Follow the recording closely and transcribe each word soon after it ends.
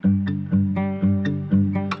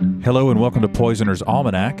Hello and welcome to Poisoner's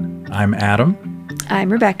Almanac. I'm Adam.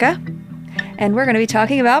 I'm Rebecca, and we're going to be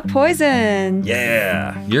talking about poison.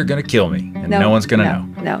 Yeah, you're going to kill me, and no one's going to know.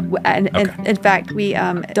 No, and in fact, we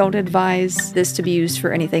don't advise this to be used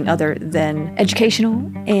for anything other than educational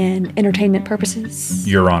and entertainment purposes.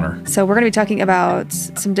 Your Honor. So we're going to be talking about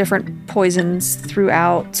some different poisons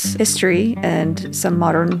throughout history and some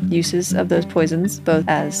modern uses of those poisons, both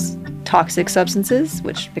as toxic substances,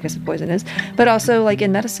 which because of poison is, but also like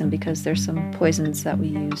in medicine because there's some poisons that we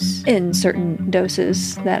use in certain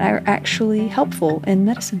doses that are actually helpful in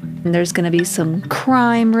medicine. And there's going to be some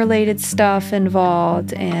crime-related stuff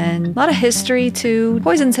involved and a lot of history too.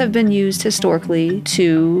 Poisons have been used historically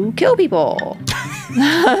to kill people.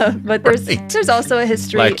 But there's also a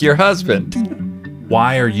history. Like your husband.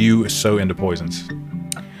 Why are you so into poisons?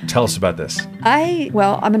 Tell us about this.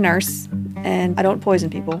 I'm a nurse and I don't poison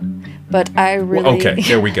people. But I really... Okay,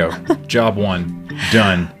 there we go. Job one.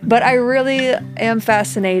 Done. But I really am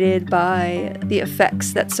fascinated by the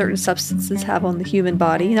effects that certain substances have on the human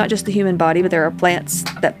body. Not just the human body, but there are plants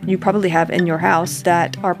that you probably have in your house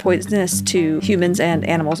that are poisonous to humans and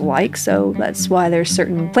animals alike. So that's why there's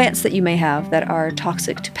certain plants that you may have that are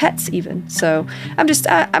toxic to pets even. So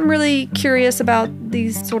I'm really curious about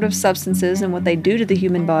these sort of substances and what they do to the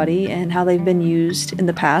human body and how they've been used in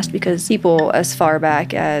the past, because people as far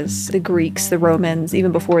back as the Greeks, the Romans,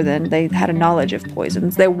 even before then, they had a knowledge of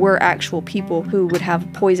poisons. There were actual people who would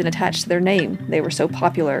have poison attached to their name. They were so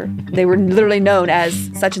popular. They were literally known as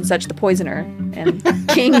such and such the poisoner, and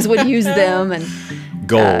kings would use them and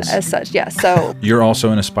goals as such. Yeah. So you're also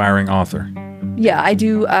an aspiring author. Yeah, I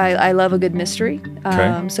do. I love a good mystery.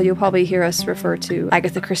 Okay. So you'll probably hear us refer to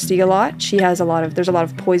Agatha Christie a lot. She has there's a lot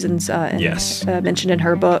of poisons yes. Mentioned in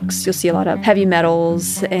her books. You'll see a lot of heavy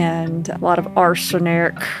metals and a lot of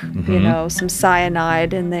arsenic, some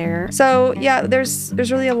cyanide in there. So yeah, there's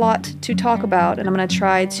really a lot to talk about, and I'm going to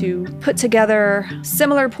try to put together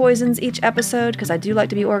similar poisons each episode because I do like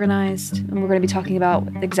to be organized. And we're going to be talking about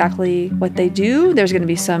exactly what they do. There's going to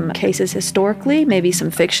be some cases historically, maybe some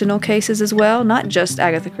fictional cases as well. Not just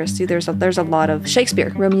Agatha Christie. There's a lot of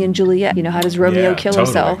Shakespeare, Romeo and Juliet. How does Romeo kill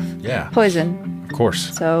himself? Yeah. Poison. Of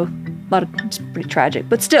course. So it's pretty tragic,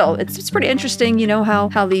 but still, it's pretty interesting.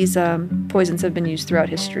 How these poisons have been used throughout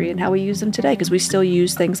history and how we use them today, because we still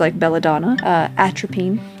use things like belladonna,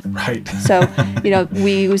 atropine. Right. So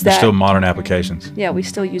we use that. There's still modern applications. Yeah, we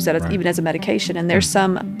still use that even as a medication. And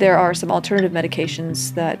there are some alternative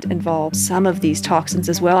medications that involve some of these toxins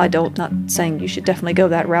as well. Not saying you should definitely go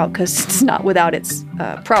that route because it's not without its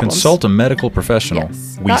problems. Consult a medical professional.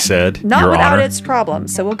 Yes. We said, not Your without Honor. its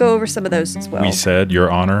problems. So we'll go over some of those as well. We said,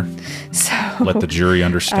 Your Honor. So let the jury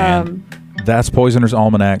understand. That's Poisoner's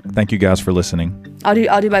Almanac. Thank you guys for listening.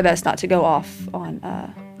 I'll do my best not to go off on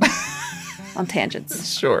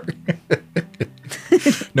tangents. Sure.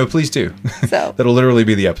 No, please do. So That'll literally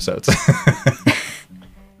be the episodes.